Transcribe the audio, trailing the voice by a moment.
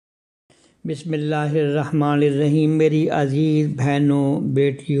بسم اللہ الرحمن الرحیم۔ میری عزیز بہنوں،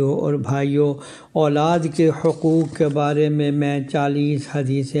 بیٹیوں اور بھائیوں، اولاد کے حقوق کے بارے میں 40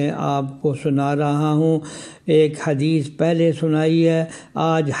 حدیثیں آپ کو سنا رہا ہوں۔ ایک حدیث پہلے سنائی ہے،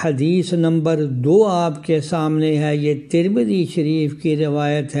 آج حدیث نمبر 2 آپ کے سامنے ہے۔ یہ ترمذی شریف کی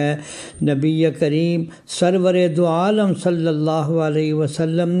روایت ہے۔ نبی کریم سرور دو عالم صلی اللہ علیہ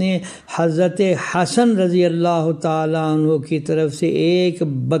وسلم نے حضرت حسن رضی اللہ تعالیٰ عنہ کی طرف سے ایک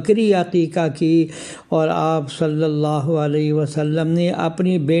بکری عقیقہ کی، اور آپ صلی اللہ علیہ وسلم نے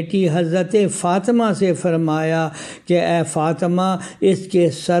اپنی بیٹی حضرت فاطمہ سے فرمایا کہ اے فاطمہ، اس کے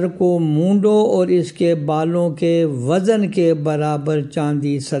سر کو مونڈو اور اس کے بالوں کے وزن کے برابر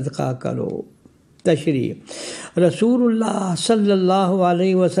چاندی صدقہ کرو۔ تشریح۔ رسول اللہ صلی اللہ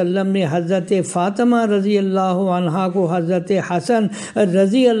علیہ وسلم نے حضرت فاطمہ رضی اللہ عنہا کو حضرت حسن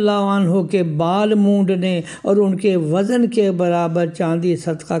رضی اللہ عنہ کے بال مونڈنے اور ان کے وزن کے برابر چاندی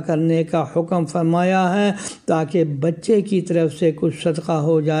صدقہ کرنے کا حکم فرمایا ہے، تاکہ بچے کی طرف سے کچھ صدقہ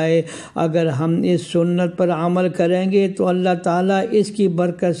ہو جائے۔ اگر ہم اس سنت پر عمل کریں گے تو اللہ تعالیٰ اس کی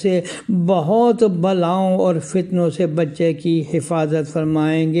برکت سے بہت بلاؤں اور فتنوں سے بچے کی حفاظت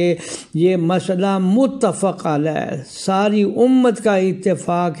فرمائیں گے۔ یہ مسئلہ متفق علیہ، ساری امت کا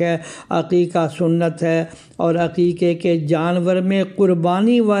اتفاق ہے۔ عقیقہ سنت ہے، اور عقیقے کے جانور میں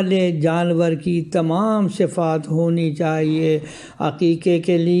قربانی والے جانور کی تمام صفات ہونی چاہیے۔ عقیقے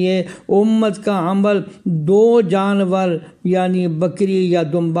کے لیے امت کا عمل 2 جانور یعنی بکری یا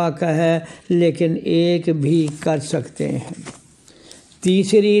دمبا کا ہے، لیکن ایک بھی کر سکتے ہیں۔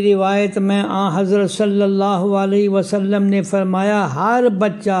 تیسری روایت میں حضرت صلی اللہ علیہ وسلم نے فرمایا، ہر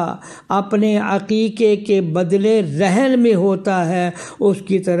بچہ اپنے عقیقے کے بدلے رہن میں ہوتا ہے، اس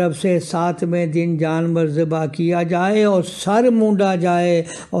کی طرف سے 7ویں دن جانور ذبح کیا جائے اور سر مونڈا جائے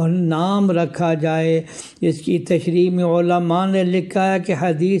اور نام رکھا جائے۔ اس کی تشریح میں علماء نے لکھا ہے کہ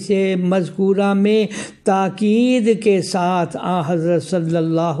حدیث مذکورہ میں تاکید کے ساتھ حضرت صلی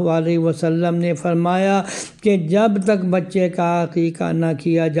اللہ علیہ وسلم نے فرمایا کہ جب تک بچے کا عقیقہ نہ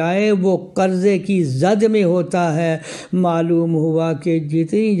کیا جائے وہ قرضے کی زد میں ہوتا ہے۔ معلوم ہوا کہ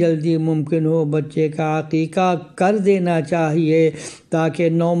جتنی جلدی ممکن ہو بچے کا عقیقہ کر دینا چاہیے، تاکہ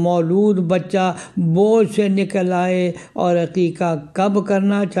نومولود بچہ بوجھ سے نکل آئے۔ اور عقیقہ کب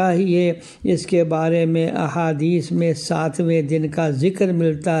کرنا چاہیے، اس کے بارے میں احادیث میں 7ویں دن کا ذکر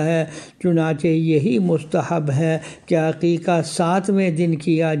ملتا ہے، چنانچہ یہی مستحب ہے کہ عقیقہ 7ویں دن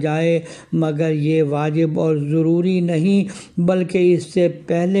کیا جائے، مگر یہ واجب اور ضروری نہیں، بلکہ اس سے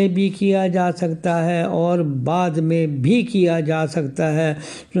پہلے بھی کیا جا سکتا ہے اور بعد میں بھی کیا جا سکتا ہے۔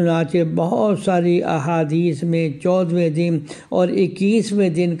 چنانچہ بہت ساری احادیث میں 14ویں دن اور 21ویں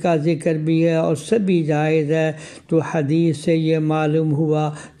دن کا ذکر بھی ہے، اور سبھی جائز ہے۔ تو حدیث سے یہ معلوم ہوا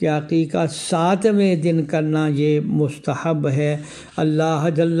کہ عقیقہ 7ویں دن کرنا یہ مستحب ہے۔ اللہ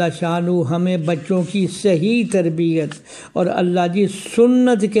جل شانہ ہمیں بچوں کی صحیح تربیت اور اللہ کی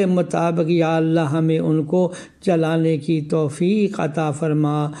سنت کے مطابق یا اللہ ہمیں ان کو چلانے کی توفیق عطا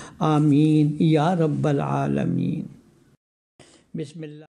فرما، آمین یا رب العالمین۔ بسم اللہ۔